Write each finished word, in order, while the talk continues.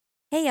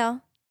Hey,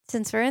 y'all.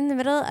 Since we're in the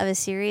middle of a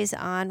series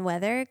on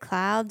weather,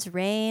 clouds,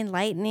 rain,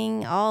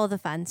 lightning, all the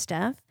fun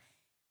stuff,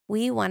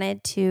 we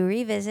wanted to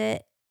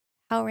revisit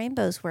how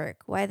rainbows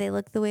work, why they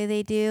look the way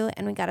they do,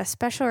 and we got a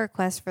special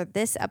request for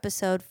this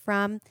episode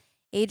from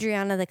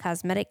Adriana, the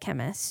cosmetic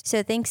chemist.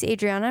 So thanks,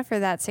 Adriana, for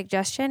that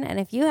suggestion. And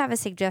if you have a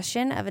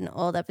suggestion of an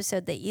old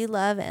episode that you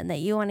love and that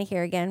you want to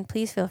hear again,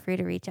 please feel free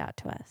to reach out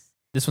to us.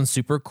 This one's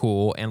super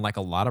cool. And like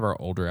a lot of our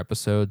older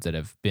episodes that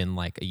have been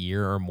like a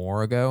year or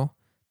more ago,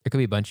 there could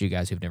be a bunch of you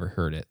guys who've never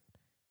heard it.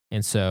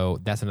 And so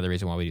that's another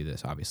reason why we do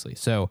this, obviously.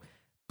 So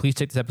please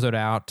check this episode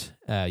out.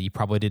 You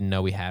probably didn't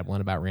know we had one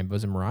about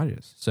rainbows and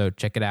mirages. So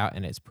check it out,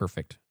 and it's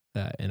perfect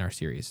in our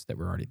series that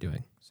we're already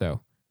doing.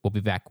 So we'll be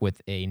back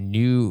with a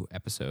new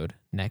episode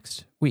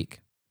next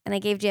week. And I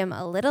gave Jim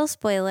a little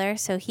spoiler,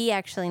 so he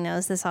actually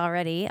knows this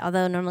already,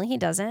 although normally he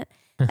doesn't.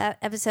 That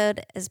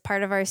episode, as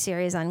part of our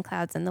series on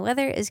clouds and the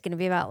weather, is going to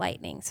be about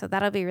lightning. So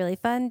that'll be really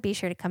fun. Be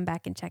sure to come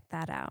back and check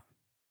that out.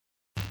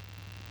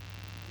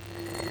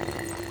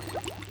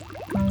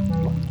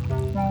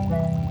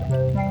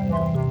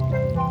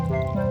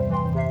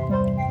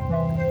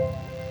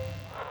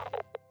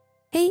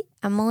 Hey,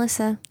 I'm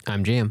Melissa.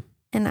 I'm Jam.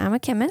 And I'm a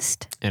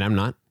chemist. And I'm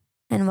not.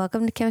 And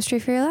welcome to Chemistry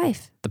for Your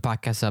Life. The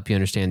podcast to help you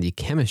understand the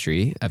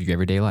chemistry of your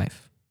everyday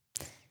life.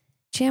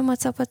 Jam,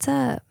 what's up? What's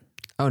up?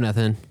 Oh,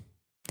 nothing.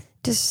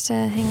 Just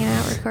hanging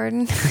out,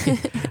 recording.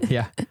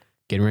 Yeah.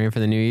 Getting ready for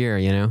the new year,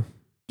 you know?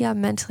 Yeah,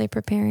 mentally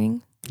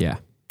preparing. Yeah.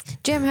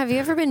 Jam, have you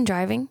ever been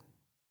driving?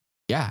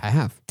 Yeah, I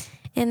have.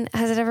 And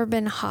has it ever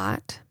been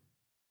hot?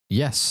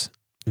 Yes,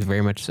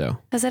 very much so.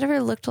 Has it ever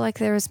looked like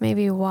there was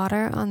maybe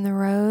water on the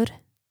road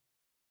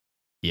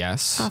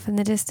Yes. off in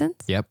the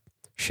distance? Yep.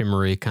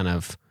 Shimmery, kind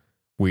of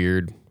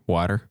weird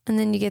water. And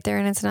then you get there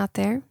and it's not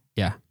there?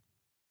 Yeah.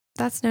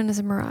 That's known as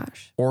a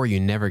mirage. Or you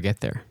never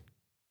get there.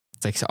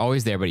 It's like it's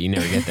always there, but you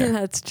never get there.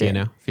 That's true. You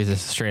know, if it's a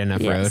straight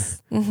enough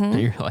Yes. road, Mm-hmm.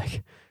 and you're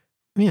like,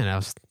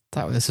 man,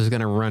 thought this was going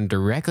to run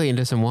directly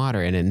into some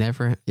water, and it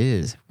never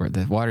is. Where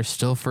the water's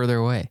still further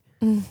away.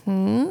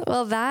 Mm-hmm.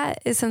 Well,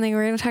 that is something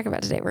we're going to talk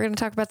about today. We're going to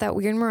talk about that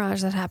weird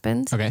mirage that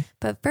happens. Okay.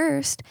 But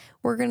first,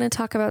 we're going to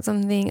talk about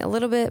something a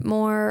little bit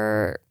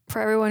more for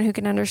everyone who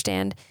can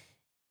understand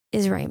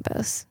is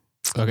rainbows.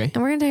 Okay.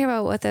 And we're going to talk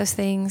about what those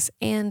things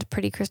and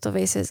pretty crystal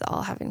vases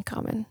all have in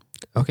common.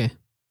 Okay.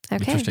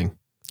 Okay. Interesting.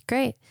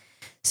 Great.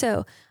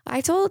 So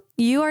I told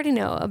you already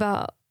know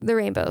about the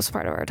rainbows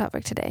part of our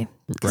topic today.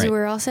 Because Right. we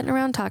were all sitting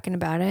around talking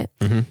about it.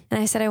 Mm-hmm. And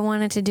I said I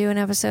wanted to do an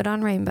episode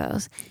on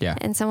rainbows. Yeah.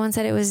 And someone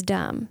said it was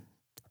dumb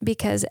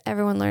because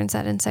everyone learns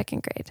that in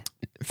second grade.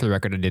 For the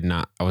record,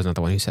 I was not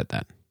the one who said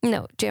that.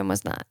 No, Jim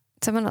was not.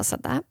 Someone else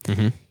said that.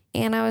 Mm-hmm.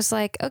 And I was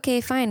like, okay,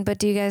 fine. But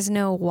do you guys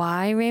know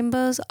why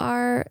rainbows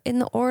are in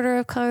the order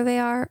of color they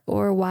are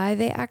or why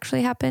they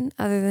actually happen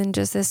other than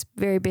just this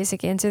very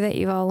basic answer that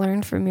you've all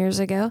learned from years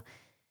ago?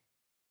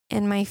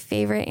 And my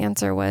favorite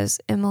answer was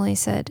Emily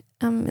said,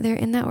 they're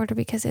in that order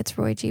because it's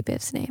Roy G.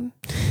 Biff's name,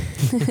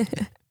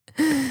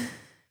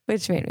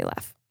 which made me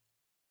laugh.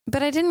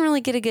 But I didn't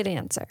really get a good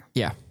answer.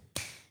 Yeah.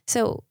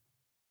 So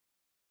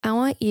I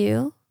want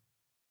you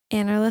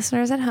and our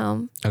listeners at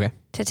home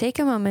to take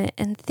a moment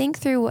and think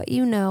through what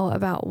you know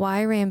about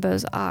why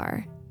rainbows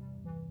are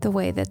the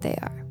way that they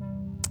are.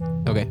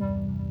 Okay.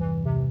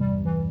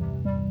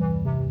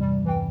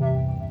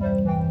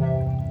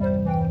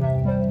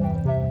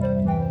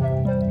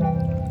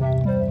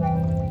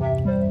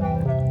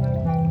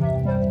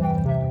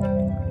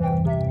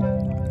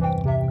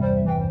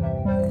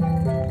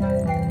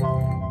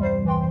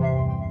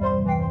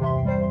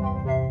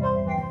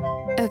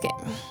 Okay.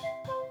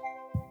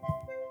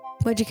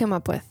 What'd you come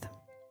up with?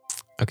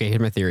 Okay,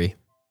 here's my theory.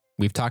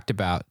 We've talked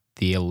about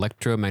the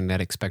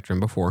electromagnetic spectrum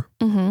before.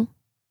 Mm-hmm.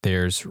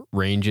 There's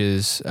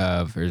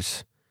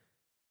there's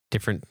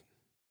different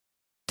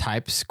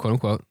types, quote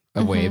unquote,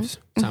 of waves.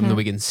 Some that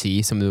we can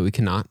see, some that we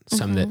cannot,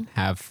 some that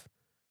have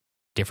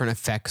different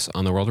effects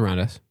on the world around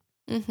us.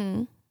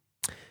 Mm-hmm.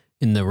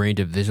 In the range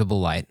of visible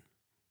light,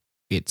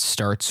 it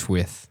starts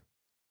with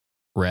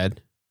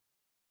red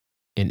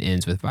and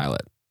ends with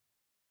violet.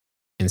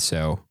 And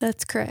so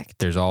That's correct.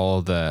 there's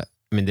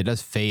it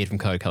does fade from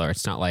color to color.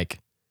 It's not like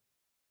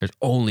there's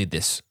only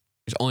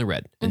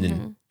red and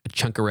then a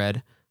chunk of red,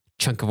 a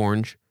chunk of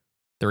orange.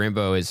 The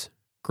rainbow is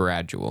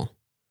gradual.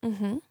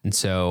 Mm-hmm. And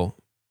so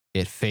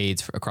it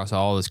fades across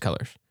all those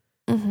colors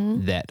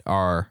Mm-hmm. that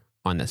are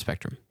on that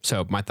spectrum.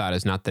 So my thought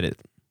is not that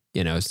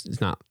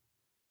it's not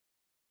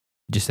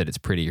just that it's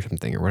pretty or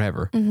something or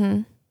whatever.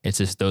 Mm-hmm. It's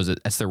just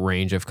that's the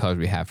range of colors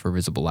we have for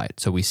visible light.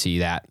 So we see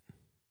that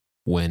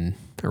when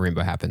a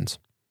rainbow happens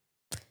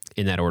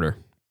in that order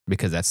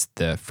because that's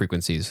the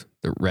frequencies,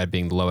 the red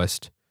being the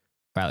lowest,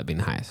 violet being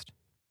the highest.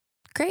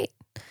 Great.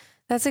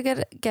 That's a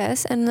good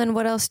guess. And then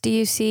what else do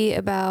you know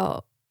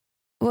about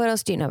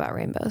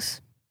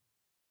rainbows?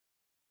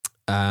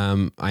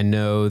 I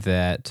know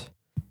that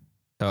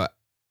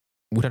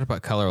we talked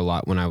about color a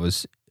lot when I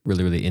was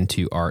really, really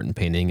into art and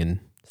painting and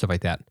stuff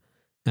like that,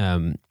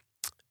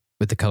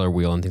 with the color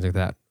wheel and things like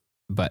that.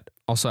 But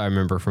also I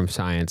remember from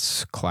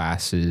science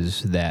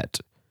classes that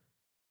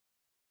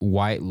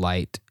white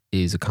light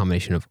is a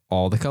combination of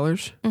all the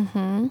colors,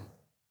 Mm-hmm.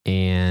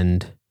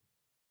 and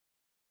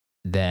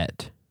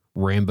that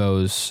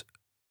rainbows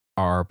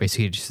are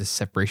basically just a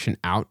separation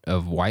out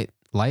of white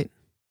light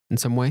in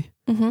some way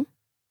Mm-hmm.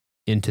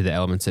 into the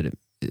elements that it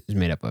is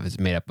made up of. It's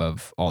made up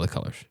of all the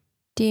colors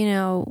Do you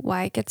know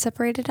why it gets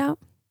separated out?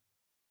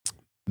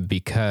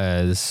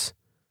 because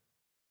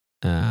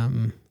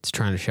it's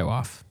trying to show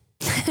off.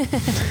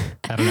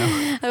 I don't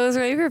know. I was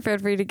really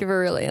prepared for you to give a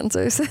real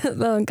answer, so that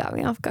one got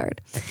me off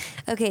guard.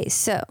 Okay,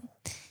 so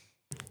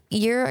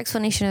your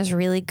explanation is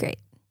really great.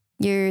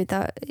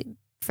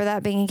 For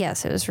that being a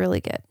guess, it was really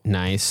good.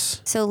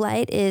 Nice. So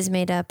light is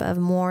made up of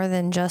more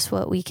than just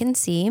what we can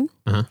see,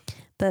 Uh-huh.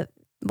 but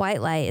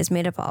white light is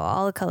made up of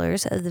all the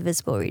colors of the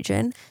visible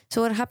region.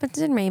 So what happens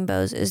in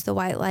rainbows is the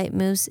white light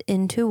moves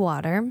into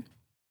water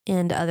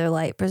and other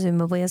light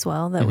presumably as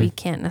well that we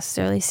can't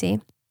necessarily see.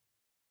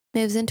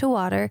 Moves into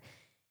water.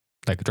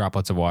 Like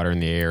droplets of water in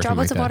the air.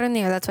 Droplets of of water in the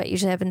air. That's what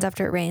usually happens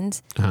after it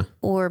rains. Uh-huh.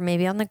 Or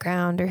maybe on the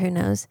ground or who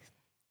knows.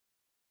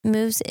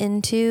 Moves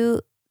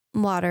into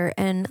water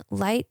and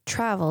light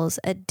travels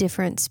at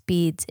different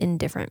speeds in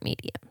different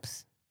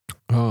mediums.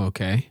 Oh,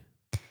 okay.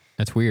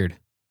 That's weird.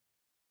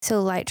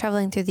 So light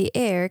traveling through the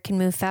air can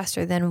move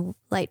faster than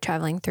light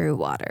traveling through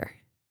water.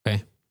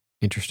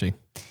 Interesting.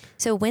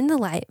 So when the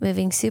light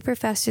moving super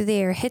fast through the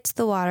air hits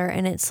the water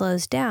and it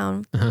slows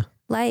down, Uh-huh.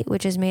 light,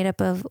 which is made up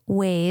of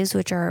waves,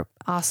 which are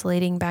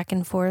oscillating back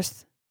and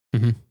forth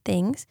Mhm.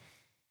 things,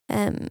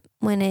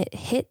 when it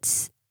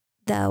hits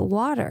the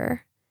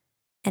water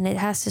and it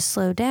has to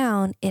slow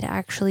down, it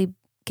actually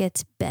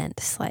gets bent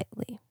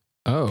slightly.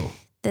 Oh,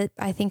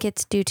 I think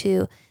it's due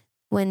to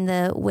when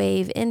the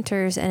wave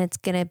enters and it's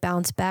going to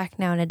bounce back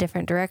now in a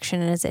different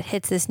direction. And as it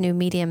hits this new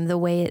medium, the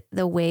way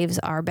the waves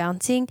are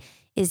bouncing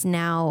is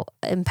now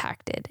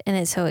impacted.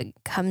 And so it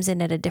comes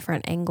in at a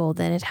different angle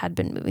than it had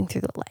been moving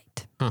through the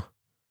light.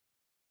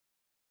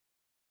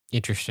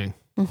 interesting.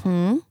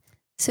 Mm-hmm.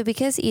 So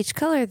because each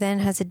color then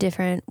has a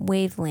different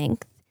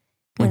wavelength,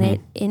 when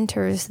it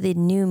enters the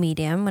new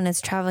medium, when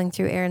it's traveling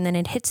through air and then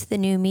it hits the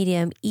new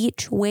medium,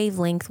 each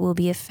wavelength will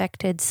be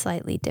affected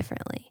slightly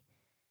differently.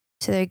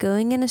 So they're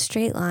going in a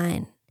straight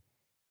line.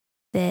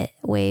 The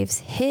waves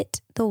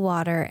hit the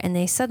water and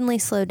they suddenly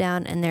slow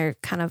down and they're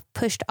kind of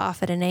pushed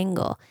off at an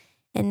angle.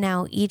 And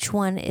now each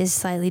one is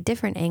slightly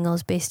different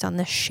angles based on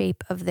the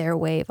shape of their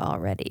wave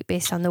already,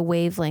 based on the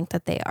wavelength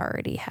that they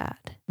already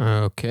had.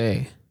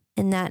 Okay.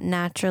 And that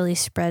naturally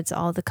spreads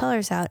all the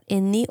colors out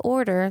in the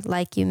order,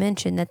 like you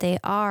mentioned, that they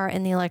are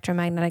in the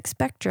electromagnetic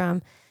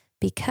spectrum,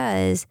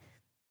 because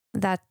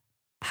that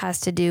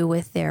has to do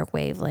with their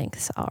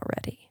wavelengths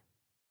already.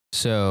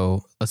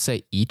 So let's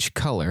say each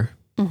color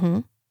Mm-hmm.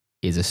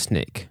 is a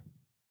snake.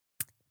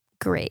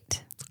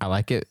 Great. I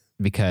like it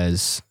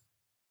because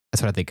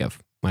that's what I think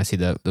of when I see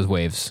those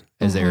waves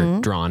as they're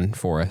Mhm. drawn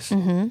for us.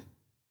 Mm-hmm.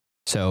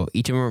 So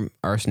each of them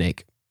are a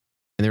snake,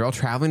 and they're all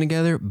traveling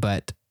together,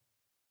 but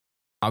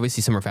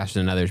obviously some are faster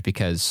than others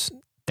because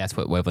that's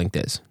what wavelength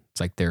is. It's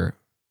like they're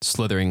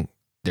slithering.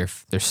 Their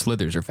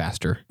slithers are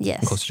faster, and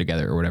Yes. closer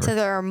together or whatever. So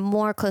there are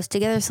more close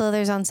together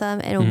slithers on some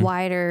and Mhm.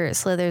 wider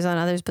slithers on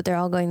others, but they're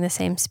all going the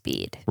same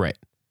speed. Right.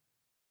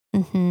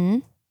 Mm-hmm.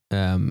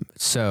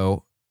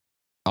 So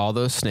all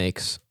those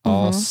snakes,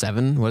 all Mhm.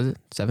 7, what is it?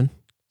 7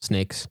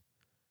 snakes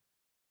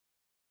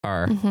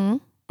are Mm-hmm.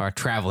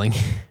 traveling.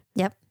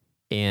 Yep.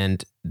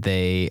 And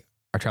they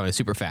are traveling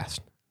super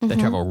fast. They Mhm.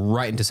 travel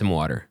right into some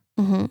water.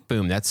 Mm-hmm.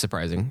 Boom, that's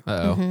surprising.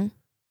 Uh-oh.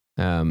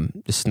 Mm-hmm.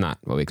 This is not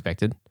what we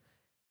expected.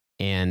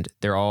 And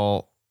their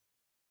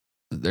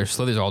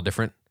slithers are all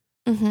different.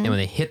 Mm-hmm. And when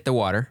they hit the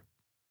water,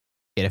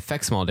 it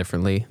affects them all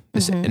differently.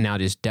 This Mhm.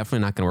 analogy is definitely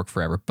not going to work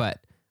forever, but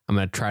I'm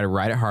going to try to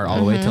ride it hard all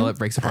the way till it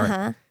breaks apart.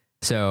 Uh-huh.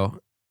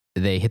 So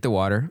they hit the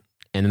water,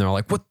 and then they're all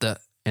like, what the?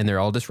 And they're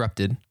all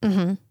disrupted.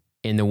 Mm-hmm.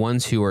 And the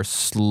ones who are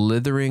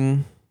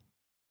slithering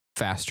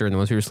faster and the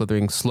ones who are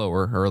slithering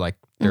slower, or like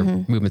their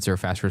Mhm. movements are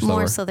faster or slower,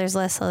 More slithers,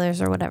 less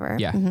slithers, or whatever.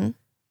 Yeah. Mm-hmm.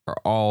 are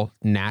all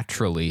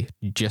naturally,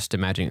 just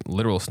imagine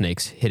literal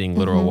snakes hitting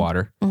literal Mhm.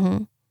 water,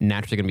 Mm-hmm.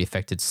 naturally going to be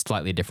affected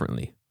slightly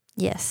differently.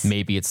 Yes.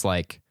 Maybe it's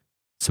like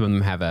some of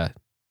them have a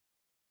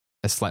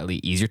slightly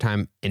easier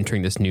time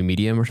entering this new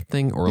medium or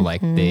something, or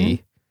like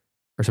Mhm.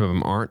 or some of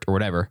them aren't, or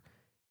whatever.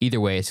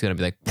 Either way, it's going to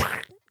be like,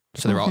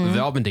 so Mhm.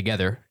 they've all been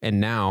together, and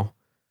now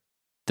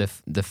the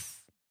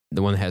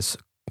one that has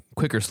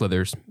quicker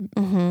slithers,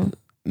 Mm-hmm.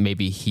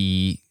 maybe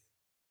he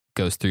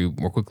goes through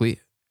more quickly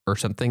or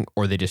something,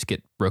 or they just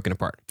get broken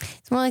apart.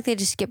 It's more like they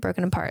just get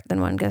broken apart than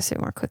one goes through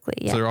more quickly.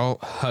 Yeah. So they're all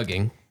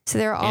hugging. So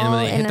they're and all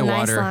when they in hit a the nice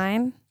water-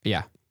 line.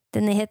 Yeah.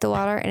 Then they hit the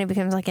water and it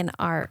becomes like an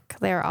arc.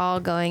 They're all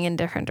going in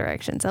different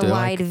directions. A They're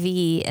wide like-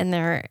 V, and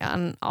they're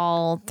on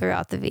all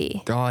throughout the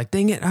V. They're all like,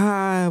 dang it,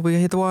 we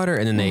hit the water.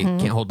 And then they Mhm.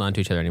 can't hold on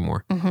to each other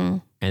anymore. Mm-hmm.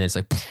 And it's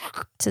like,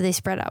 So they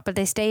spread out, but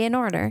they stay in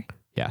order,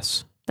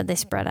 yes, but they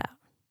spread out.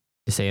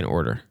 they stay in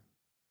order.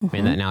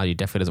 Man, that analogy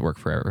definitely doesn't work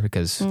forever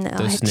because No,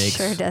 those it snakes,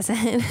 sure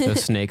doesn't.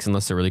 those snakes,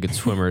 unless they're really good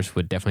swimmers,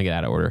 would definitely get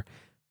out of order.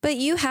 But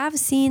you have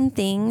seen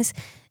things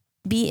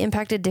be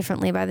impacted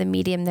differently by the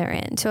medium they're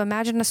in. So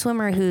imagine a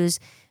swimmer who's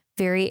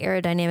very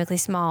aerodynamically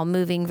small,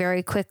 moving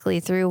very quickly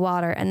through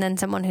water, and then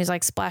someone who's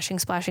like splashing,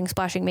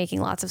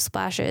 making lots of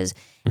splashes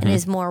and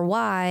is more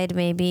wide,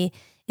 maybe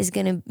is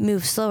going to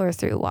move slower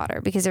through water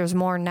because there's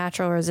more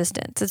natural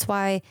resistance. That's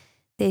why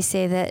they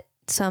say that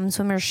some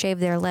swimmers shave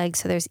their legs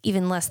so there's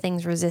even less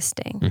things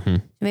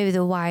resisting. Maybe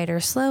the wider,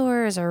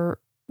 slower or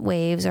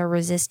waves are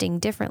resisting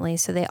differently,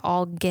 so they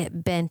all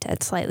get bent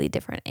at slightly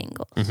different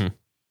angles.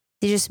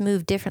 They just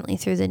move differently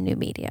through the new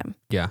medium.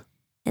 Yeah.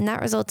 And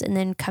that results in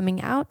them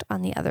coming out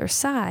on the other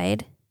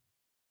side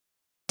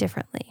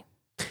differently.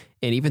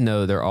 And even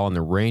though they're all in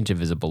the range of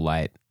visible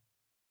light,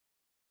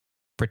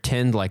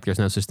 pretend like there's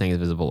no such thing as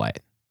visible light.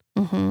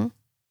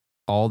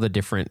 All the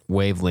different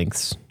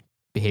wavelengths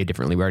behave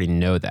differently. We already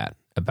know that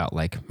about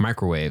like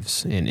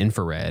microwaves and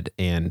infrared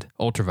and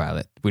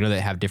ultraviolet. We know they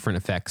have different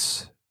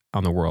effects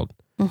on the world.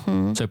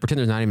 So pretend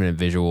there's not even a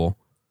visual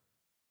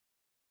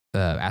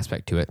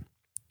aspect to it.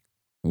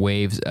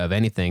 Waves of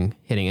anything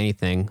hitting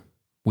anything,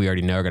 we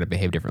already know are going to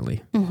behave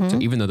differently. So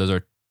even though those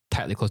are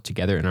tightly close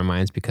together in our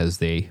minds because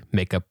they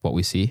make up what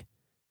we see,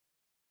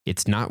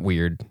 it's not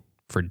weird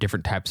for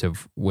different types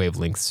of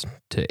wavelengths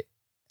to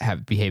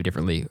behave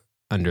differently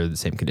under the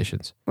same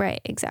conditions.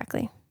 Right,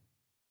 exactly.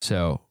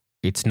 So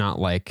it's not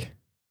like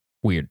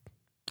weird.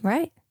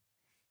 Right.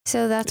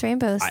 So that's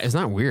rainbows. It's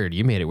not weird.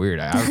 You made it weird.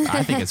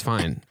 I think it's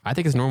fine. I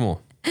think it's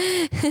normal.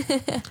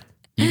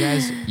 You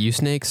guys, you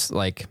snakes,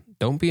 like,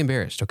 don't be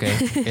embarrassed, okay?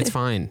 It's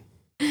fine.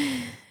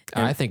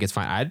 I think it's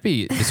fine. I'd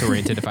be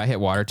disoriented if I hit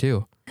water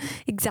too.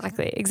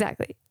 Exactly.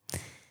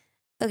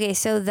 Okay,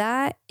 so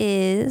that's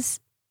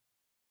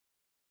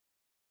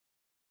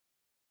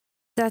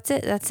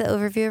it. That's the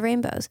overview of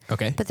rainbows.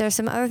 Okay. But there's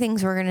some other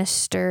things we're going to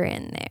stir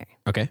in there.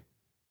 Okay.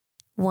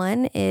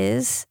 One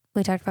is,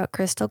 we talked about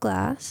crystal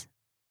glass,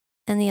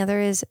 and the other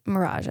is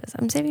mirages.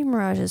 I'm saving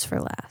mirages for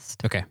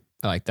last. Okay.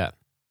 I like that.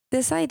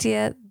 This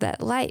idea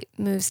that light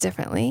moves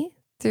differently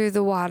through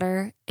the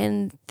water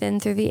and then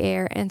through the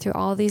air and through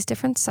all these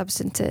different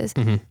substances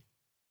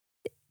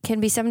can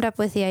be summed up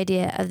with the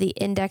idea of the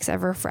index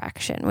of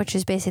refraction, which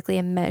is basically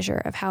a measure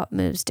of how it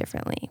moves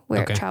differently,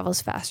 where it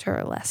travels faster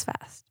or less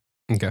fast.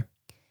 Okay.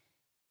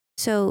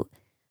 So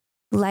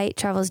light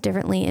travels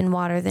differently in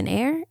water than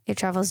air. It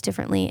travels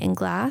differently in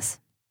glass.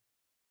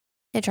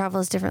 It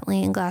travels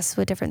differently in glass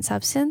with different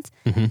substance.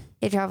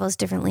 It travels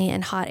differently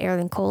in hot air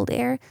than cold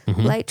air.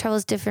 Light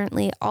travels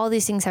differently. All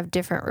these things have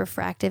different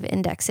refractive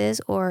indexes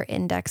or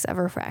index of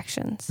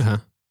refractions.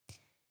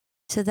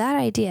 So that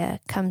idea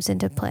comes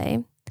into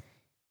play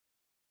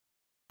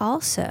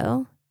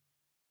also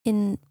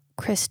in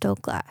crystal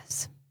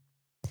glass.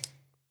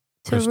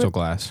 So crystal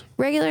glass.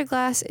 Regular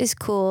glass is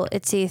cool.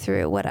 It's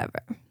see-through,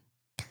 whatever.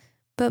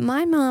 But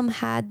my mom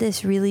had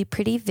this really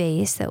pretty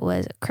vase that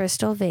was a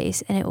crystal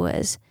vase, and it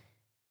was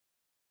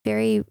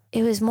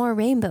more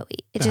rainbowy.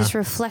 It just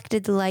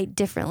reflected the light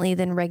differently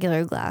than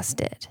regular glass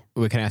did.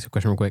 Wait, can I ask a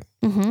question real quick?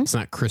 It's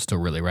not crystal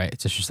really, right?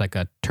 It's just like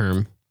a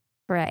term.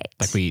 Right.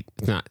 Like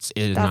that's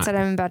what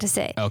I'm about to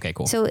say. Okay,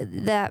 cool. So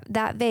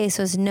that vase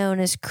was known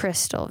as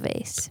crystal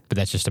vase. But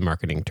that's just a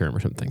marketing term or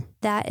something.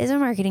 That is a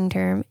marketing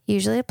term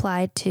usually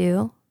applied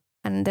to,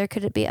 and there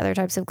could be other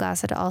types of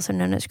glass that are also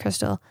known as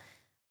crystal,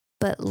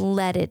 but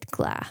leaded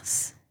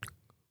glass.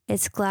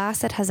 It's glass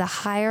that has a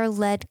higher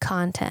lead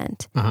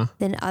content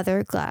than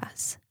other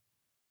glass.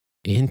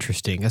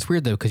 Interesting. That's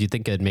weird though, because you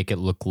think it'd make it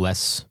look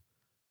less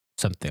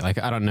something.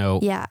 Like, I don't know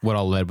what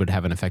all lead would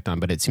have an effect on,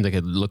 but it seems like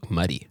it'd look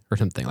muddy or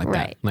something like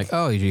that. Like,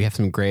 oh, you have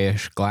some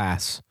grayish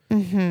glass.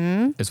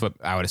 Is what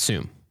I would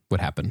assume would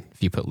happen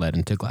if you put lead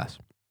into glass.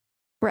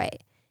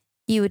 Right.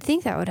 You would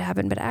think that would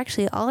happen, but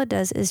actually all it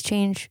does is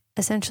change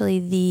essentially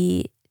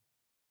the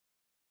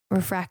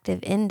refractive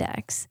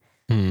index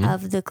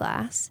of the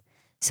glass.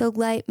 So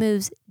light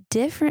moves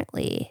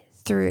differently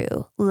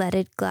through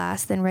leaded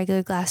glass than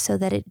regular glass so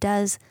that it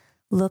does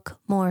look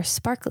more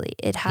sparkly.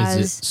 It has...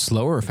 Is it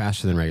slower or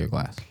faster than regular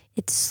glass?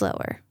 It's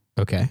slower.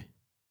 Okay.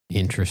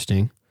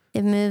 Interesting.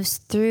 It moves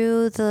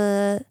through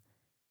the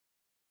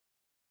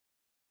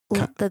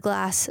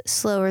glass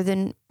slower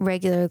than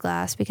regular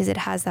glass because it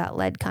has that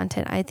lead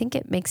content. I think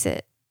it makes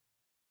it...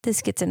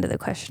 This gets into the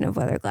question of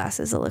whether glass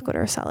is a liquid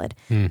or a solid,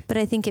 but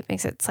I think it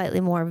makes it slightly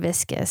more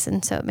viscous,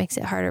 and so it makes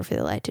it harder for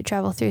the light to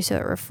travel through, so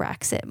it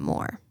refracts it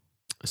more.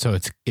 So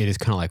it is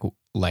kind of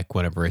like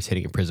whenever it's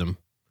hitting a prism,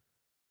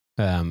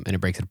 and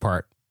it breaks it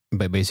apart.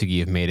 But basically,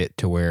 you've made it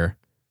to where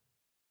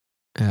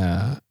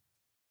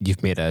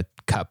you've made a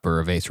cup or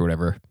a vase or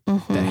whatever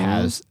that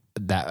has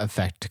that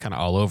effect kind of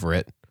all over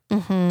it,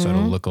 so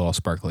it'll look all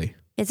sparkly.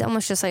 It's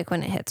almost just like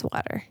when it hits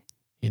water.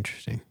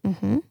 Interesting.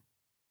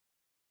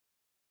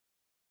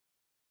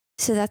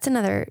 So that's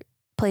another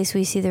place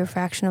we see the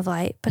refraction of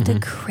light. But the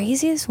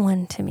craziest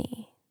one to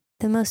me,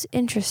 the most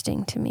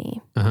interesting to me,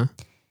 that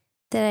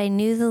I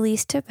knew the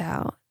least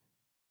about,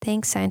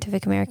 thanks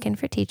Scientific American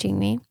for teaching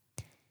me,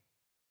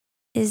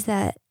 is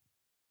that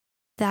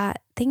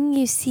thing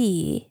you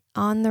see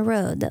on the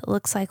road that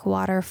looks like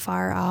water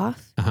far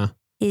off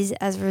is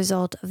as a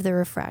result of the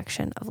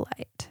refraction of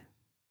light.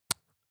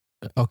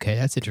 Okay,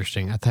 that's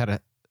interesting. I thought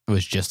it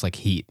was just like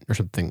heat or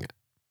something.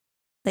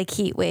 like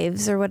heat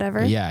waves or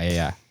whatever.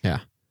 Yeah.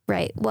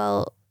 Right.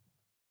 Well,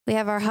 we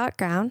have our hot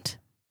ground,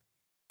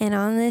 and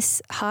on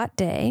this hot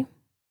day,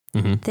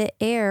 Mm-hmm. the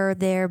air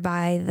there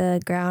by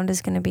the ground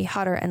is going to be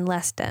hotter and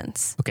less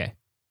dense Okay.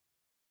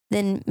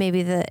 than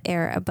maybe the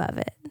air above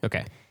it.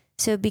 Okay.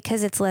 So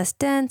because it's less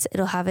dense,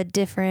 it'll have a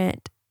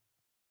different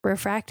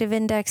refractive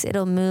index.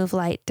 It'll move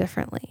light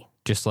differently.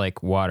 Just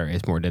like water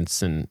is more dense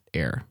than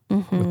air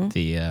with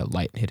the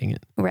light hitting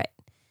it. Right.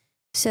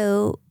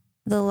 So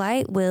the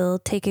light will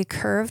take a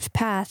curved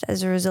path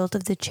as a result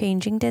of the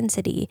changing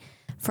density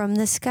from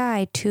the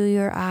sky to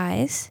your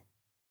eyes.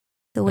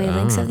 The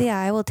wavelengths of the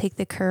eye will take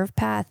the curved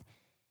path,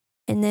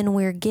 and then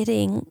we're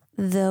getting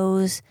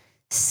those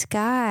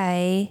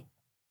sky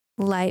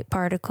light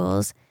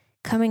particles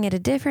coming at a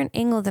different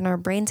angle than our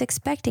brain's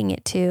expecting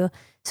it to.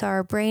 So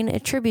our brain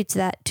attributes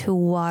that to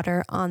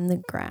water on the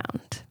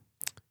ground.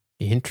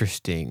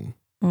 Interesting.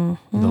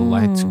 Mm-hmm. The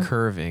light's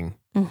curving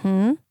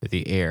Mm-hmm. with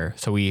the air.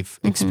 So we've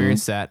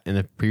experienced that in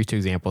the previous two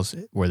examples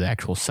where the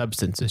actual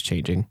substance is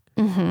changing.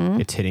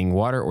 Mm-hmm. It's hitting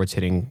water or it's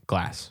hitting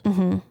glass.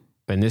 Mm-hmm.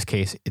 But in this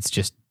case, it's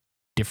just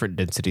different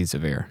densities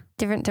of air.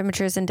 Different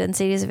temperatures and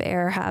densities of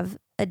air have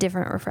a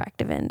different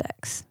refractive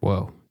index.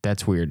 Whoa,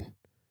 that's weird.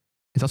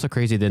 It's also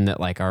crazy then that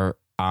like our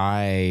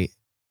eye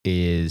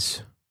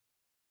is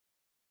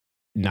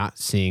not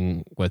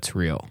seeing what's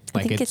real. I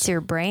Like think it's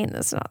your brain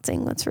that's not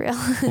seeing what's real.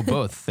 well,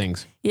 both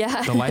things.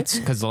 Yeah. The lights,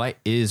 because the light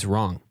is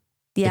wrong.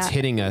 Yeah. It's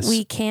hitting us.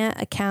 We can't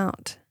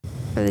account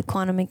for the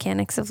quantum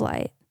mechanics of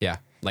light. Yeah.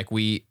 Like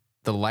the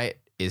light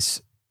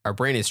is, our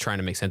brain is trying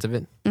to make sense of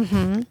it,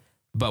 Mm-hmm.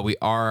 but we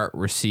are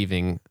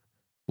receiving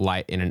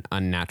light in an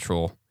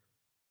unnatural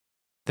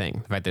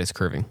thing. The fact that it's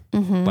curving.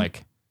 Mm-hmm.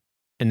 Like,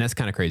 and that's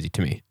kind of crazy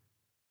to me.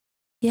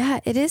 Yeah,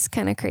 it is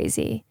kind of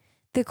crazy.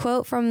 The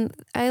quote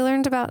I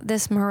learned about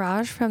this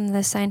mirage from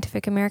the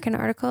Scientific American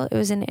article. It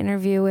was an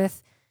interview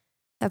with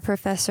a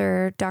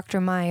professor, Dr.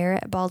 Meyer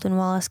at Baldwin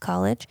Wallace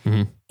College.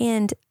 Mm-hmm.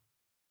 And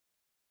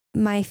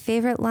my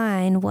favorite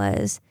line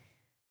was,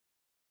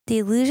 the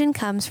illusion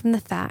comes from the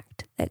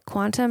fact that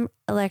quantum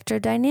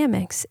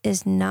electrodynamics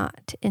is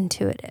not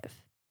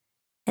intuitive.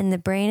 And the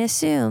brain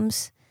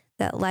assumes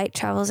that light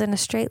travels in a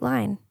straight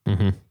line.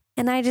 Mm-hmm.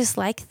 And I just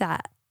like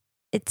that.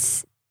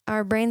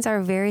 Our brains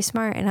are very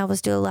smart and help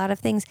us do a lot of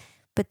things,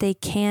 but they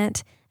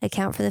can't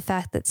account for the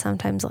fact that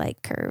sometimes light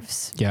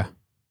curves. Yeah.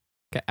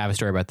 Okay, I have a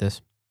story about this.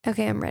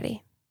 Okay, I'm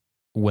ready.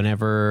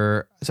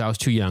 So I was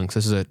too young. So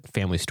this is a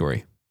family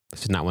story.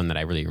 This is not one that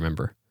I really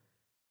remember.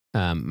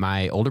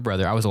 My older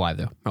brother, I was alive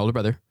though. My older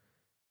brother,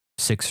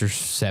 6 or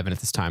 7 at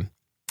this time,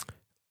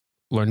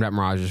 learned about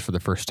mirages for the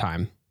first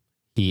time.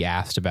 He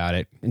asked about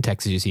it. In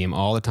Texas, you see him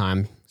all the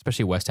time,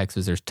 especially West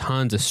Texas. There's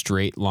tons of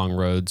straight, long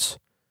roads.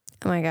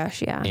 Oh my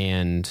gosh, yeah.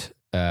 And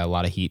a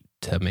lot of heat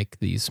to make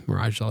these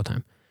mirages all the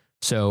time.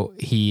 So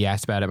he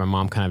asked about it. My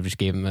mom kind of just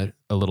gave him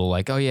a little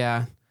like, oh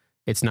yeah,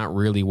 it's not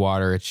really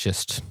water. It's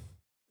just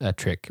a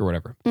trick or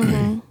whatever.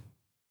 Mm-hmm.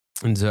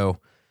 And so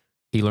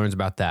he learns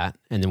about that.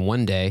 And then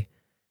one day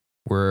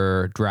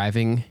we're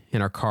driving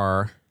in our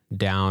car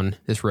down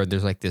this road.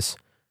 There's like this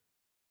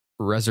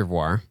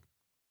reservoir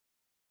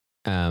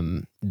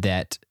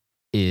that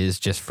is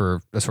just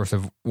for a source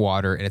of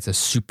water. And it's a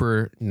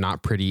super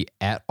not pretty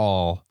at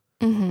all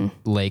Mm-hmm.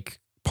 lake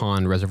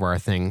pond reservoir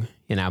thing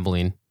in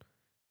Abilene,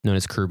 known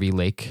as Kirby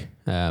Lake,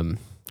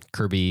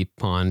 Kirby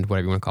Pond,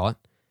 whatever you want to call it.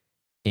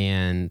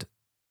 And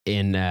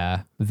in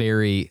a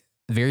very,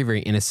 very,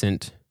 very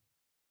innocent,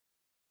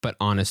 but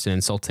honest and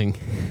insulting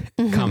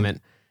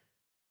comment,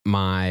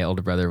 my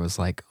older brother was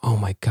like, oh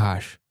my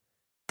gosh,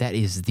 that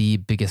is the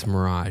biggest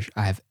mirage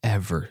I've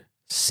ever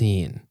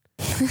seen.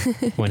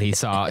 When he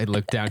saw it,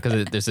 looked down, because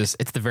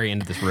it's the very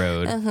end of this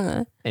road.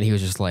 Uh-huh. And he was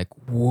just like,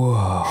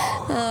 whoa.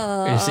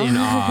 Oh. Just in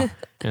awe.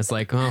 And it's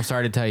like, oh,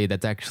 sorry to tell you,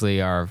 that's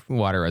actually our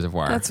water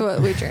reservoir. That's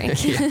what we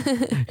drink.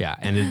 Yeah.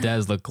 And it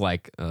does look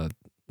like a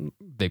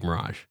big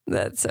mirage.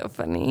 That's so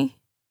funny.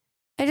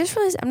 I just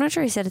realized, I'm not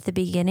sure I said at the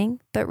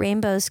beginning, but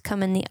rainbows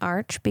come in the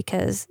arch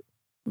because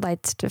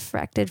light's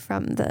diffracted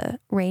from the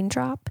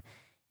raindrop.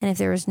 And if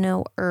there was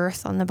no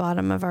earth on the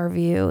bottom of our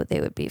view,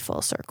 they would be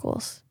full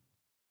circles.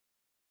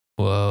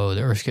 Whoa,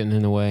 the Earth's getting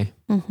in the way.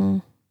 Mm-hmm.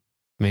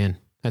 Man,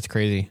 that's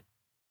crazy.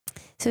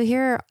 So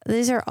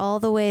these are all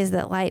the ways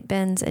that light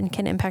bends and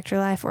can impact your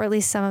life, or at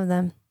least some of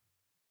them.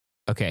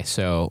 Okay,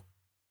 so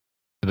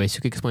I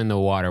basically explain the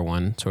water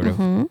one, sort of.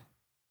 Mm-hmm.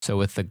 So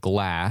with the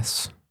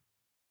glass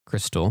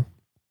crystal,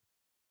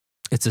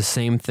 it's the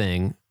same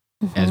thing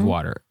as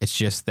water. It's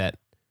just that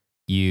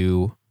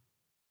you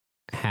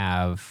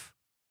have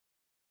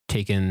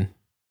taken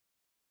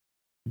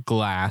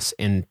glass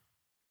and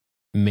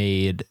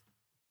made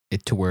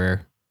it to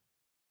where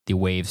the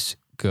waves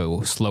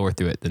go slower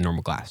through it than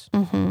normal glass.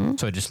 Mm-hmm.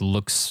 So it just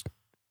looks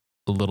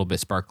a little bit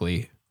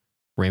sparkly,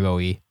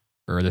 rainbowy,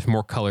 or there's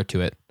more color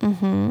to it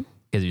Mm-hmm.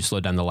 because you slow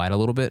down the light a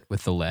little bit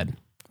with the lead.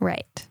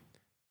 Right.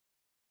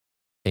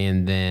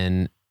 And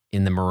then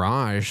in the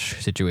mirage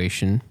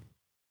situation,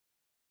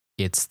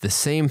 it's the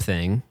same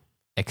thing,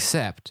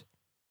 except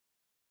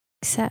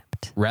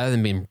Except rather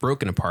than being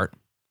broken apart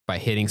by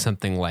hitting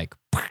something like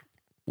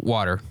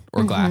water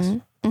or glass,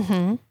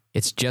 Mm-hmm.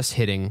 it's just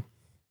hitting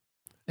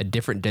a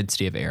different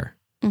density of air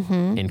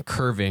Mm-hmm. and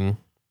curving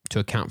to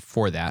account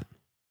for that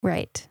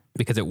Right.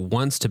 because it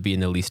wants to be in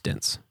the least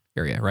dense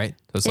area, right?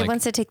 So it's It like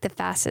wants to take the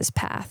fastest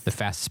path. the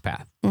fastest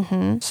path.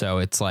 Mm-hmm. So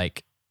it's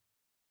like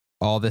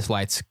all this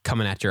light's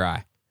coming at your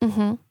eye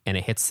Mm-hmm. and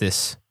it hits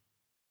this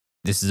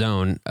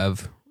zone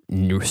of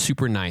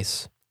super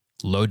nice,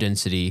 low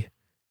density,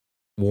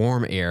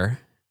 warm air.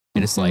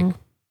 And it's like,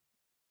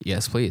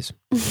 yes, please.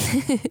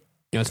 You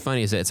know, what's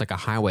funny is that it's like a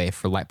highway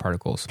for light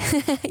particles.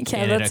 Yeah,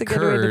 And that's a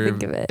good way to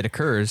think of it. It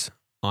occurs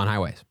on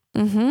highways.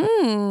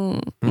 Mm-hmm.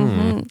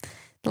 Mm-hmm.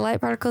 The light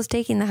particles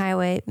taking the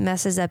highway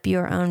messes up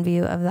your own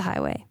view of the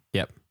highway.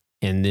 Yep.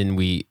 And then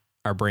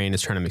our brain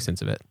is trying to make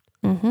sense of it.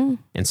 Mm-hmm.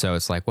 And so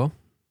it's like, well,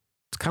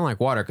 it's kind of like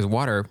water because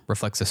water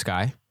reflects the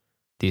sky.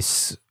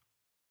 These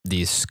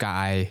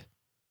sky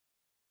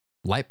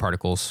light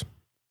particles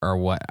are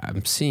what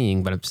I'm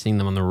seeing, but I'm seeing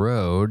them on the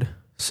road.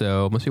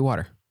 So it must be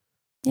water.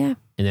 Yeah.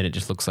 And then it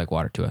just looks like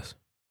water to us.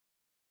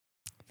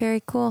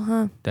 Very cool,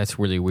 huh? That's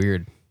really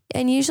weird.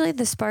 And usually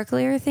the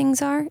sparklier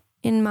things are,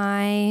 in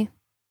my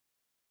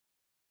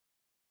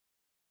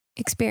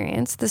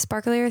experience, the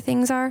sparklier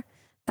things are,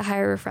 the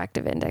higher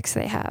refractive index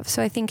they have.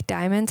 So I think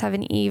diamonds have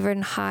an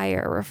even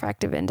higher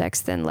refractive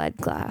index than lead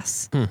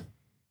glass.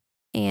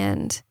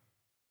 And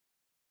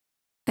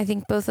I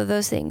think both of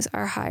those things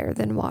are higher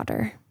than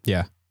water.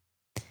 Yeah.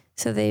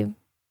 So the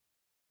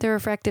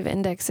refractive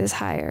index is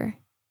higher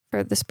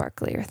for the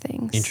sparklier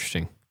things.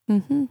 Interesting.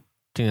 Mm-hmm.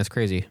 I think that's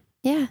crazy.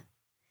 Yeah.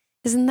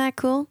 Isn't that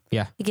cool?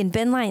 Yeah. You can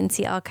bend light and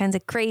see all kinds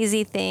of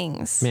crazy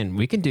things. Man,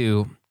 we can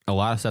do a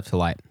lot of stuff to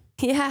light.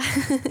 Yeah.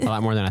 A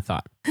lot more than I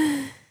thought.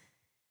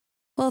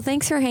 Well,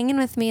 thanks for hanging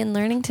with me and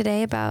learning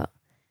today about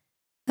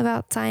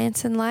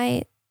science and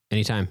light.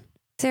 Anytime.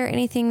 Is there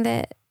anything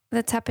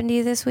that's happened to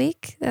you this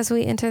week as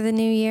we enter the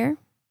new year?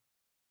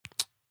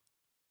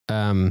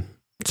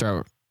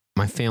 So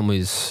my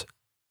family's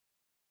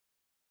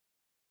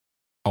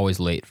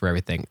always late for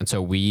everything. And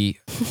so we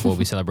will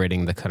be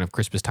celebrating the kind of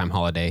Christmas time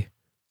holiday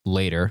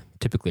later,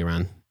 typically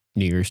around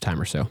New Year's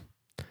time or so.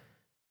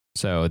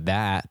 So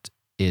that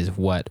is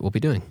what we'll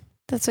be doing.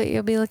 That's what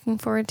you'll be looking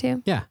forward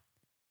to? Yeah.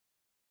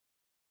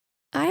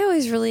 I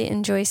always really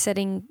enjoy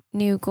setting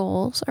new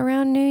goals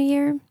around New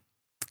Year.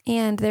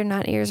 And they're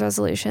not New Year's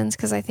resolutions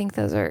because I think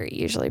those are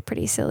usually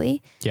pretty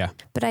silly. Yeah.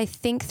 But I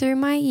think through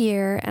my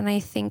year and I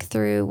think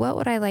through what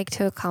would I like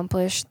to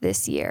accomplish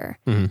this year.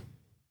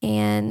 Mm-hmm.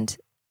 And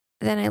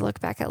then I look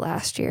back at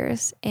last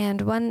year's.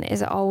 And one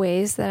is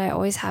always that I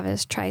always have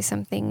is try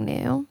something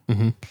new.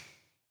 Mm-hmm.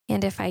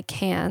 And if I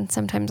can,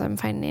 sometimes I'm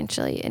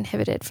financially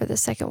inhibited for the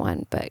second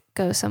one, but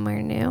go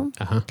somewhere new.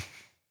 Uh-huh.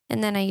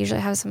 And then I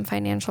usually have some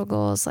financial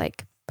goals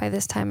like by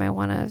this time I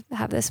want to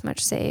have this much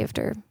saved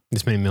or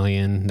this many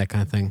million, that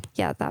kind of thing.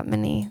 Yeah,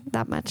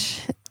 that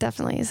much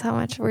definitely is how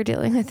much we're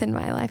dealing with in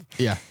my life.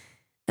 Yeah.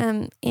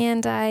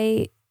 And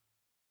I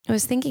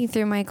was thinking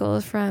through my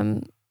goals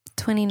from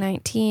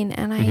 2019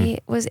 and I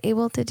was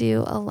able to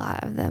do a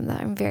lot of them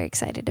that I'm very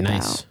excited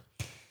about.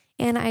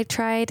 And I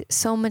tried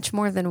so much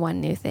more than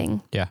one new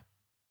thing. Yeah.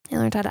 I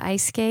learned how to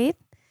ice skate,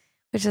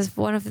 which is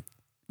one of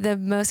the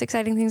most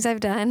exciting things I've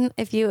done.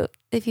 If you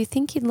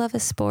think you'd love a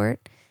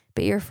sport,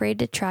 but you're afraid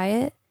to try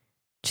it,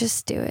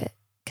 just do it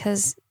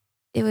because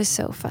it was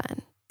so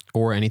fun.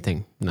 Or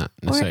anything, not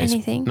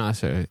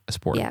necessarily a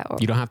sport. Yeah,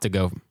 you don't have to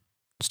go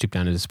stoop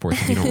down into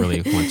sports if you don't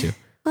really want to.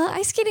 Well,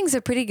 ice skating's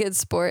a pretty good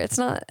sport. It's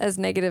not as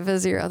negative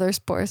as your other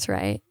sports,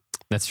 right?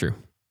 That's true.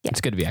 Yeah.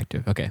 It's good to be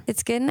active. Okay.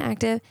 It's good and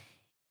active.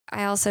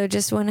 I also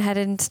just went ahead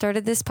and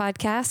started this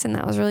podcast and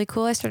that was really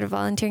cool. I started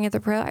volunteering at the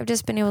Pro. I've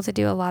just been able to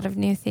do a lot of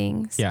new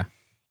things. Yeah.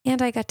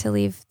 And I got to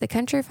leave the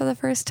country for the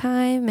first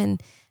time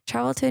and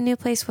travel to a new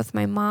place with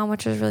my mom,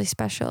 which was really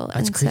special.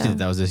 That's crazy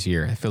that was this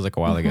year. It feels like a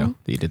while ago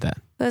that you did that.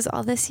 It was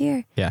all this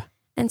year. Yeah.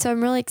 And so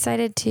I'm really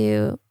excited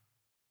to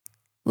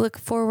look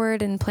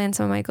forward and plan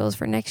some of my goals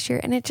for next year.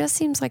 And it just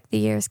seems like the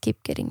years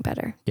keep getting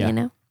better, you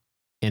know?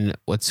 And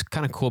what's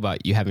kind of cool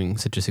about you having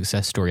such a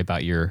success story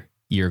about your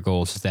year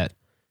goals is that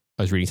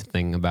I was reading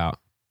something about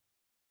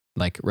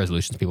like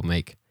resolutions people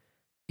make.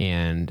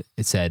 And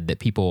it said that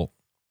people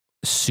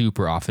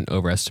super often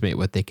overestimate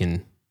what they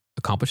can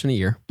accomplish in a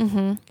year.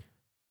 Mm-hmm.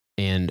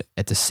 And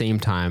at the same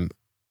time,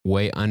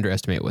 way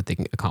underestimate what they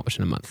can accomplish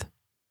in a month.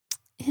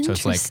 So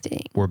it's like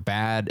we're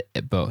bad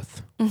at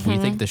both. We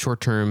think the short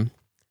term,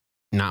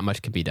 not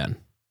much can be done.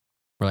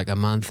 We're like a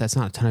month, that's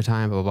not a ton of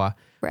time, blah, blah, blah.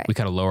 Right. We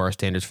kind of lower our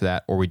standards for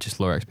that, or we just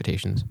lower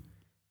expectations.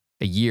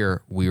 A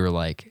year, we were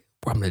like,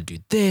 well, I'm going to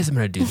do this, I'm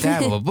going to do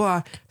that, blah, blah,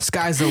 blah.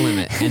 Sky's the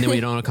limit. And then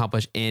we don't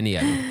accomplish any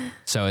of it.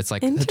 So it's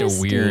like such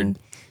a weird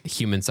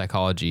human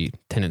psychology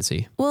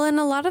tendency. Well, and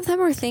a lot of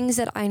them are things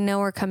that I know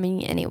are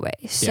coming anyway.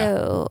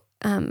 So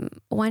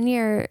 1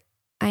 year,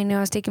 I know I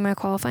was taking my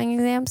qualifying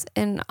exams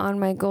and on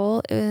my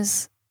goal, it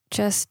was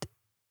just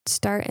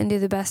start and do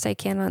the best I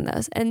can on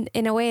those. And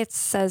in a way it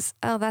says,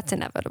 oh, that's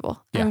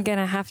inevitable. Yeah. I'm going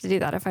to have to do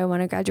that if I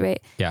want to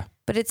graduate. Yeah.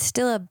 But it's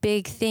still a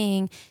big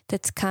thing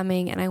that's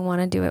coming and I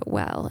want to do it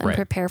well and Right.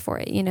 prepare for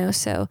it, you know?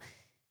 So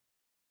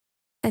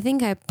I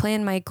think I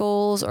plan my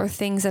goals or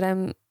things that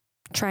I'm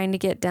trying to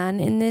get done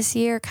in this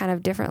year kind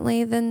of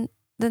differently than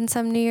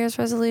some New Year's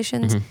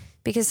resolutions, Mhm.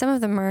 because some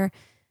of them are,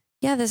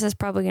 yeah, this is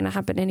probably going to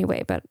happen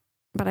anyway, but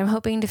I'm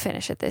hoping to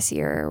finish it this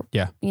year.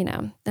 Yeah. You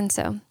know, and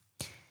so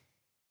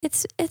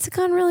it's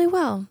gone really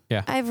well.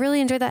 Yeah. I've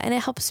really enjoyed that. And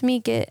it helps me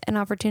get an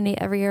opportunity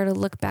every year to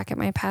look back at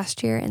my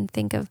past year and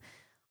think of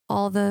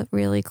all the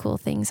really cool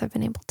things I've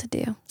been able to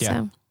do. Yeah.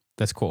 So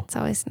That's cool. it's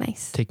always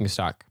nice. Taking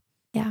stock.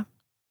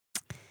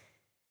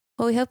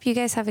 Well, we hope you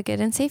guys have a good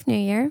and safe new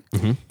year.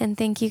 Mhm. And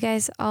thank you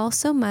guys all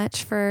so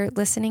much for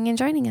listening and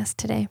joining us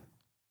today.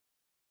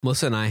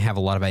 Melissa and I have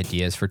a lot of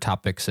ideas for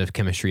topics of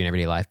chemistry in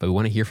everyday life, but we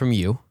want to hear from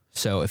you.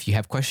 So if you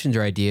have questions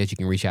or ideas, you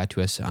can reach out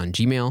to us on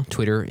Gmail,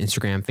 Twitter,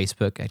 Instagram,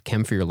 Facebook at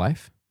Chem for Your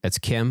Life. That's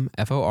Chem,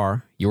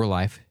 F-O-R, Your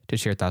Life, to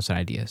share thoughts and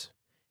ideas.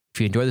 If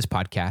you enjoy this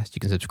podcast, you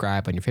can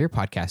subscribe on your favorite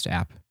podcast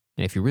app.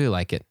 And if you really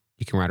like it,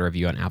 you can write a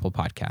review on Apple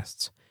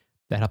Podcasts.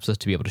 That helps us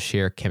to be able to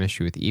share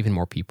chemistry with even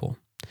more people.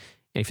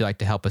 And if you'd like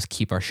to help us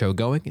keep our show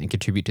going and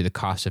contribute to the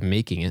cost of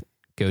making it,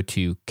 go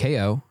to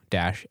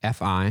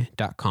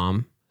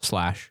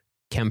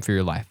ko-fi.com/Chem for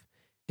Your Life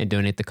and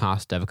donate the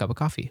cost of a cup of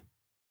coffee.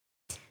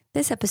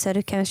 This episode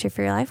of Chemistry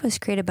for Your Life was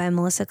created by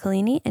Melissa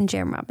Collini and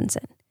Jerem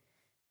Robinson.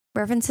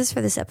 References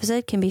for this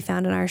episode can be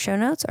found in our show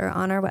notes or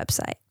on our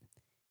website.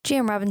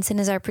 Jerem Robinson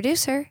is our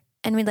producer,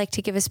 and we'd like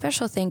to give a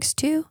special thanks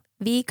to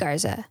V.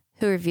 Garza,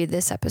 who reviewed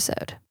this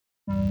episode.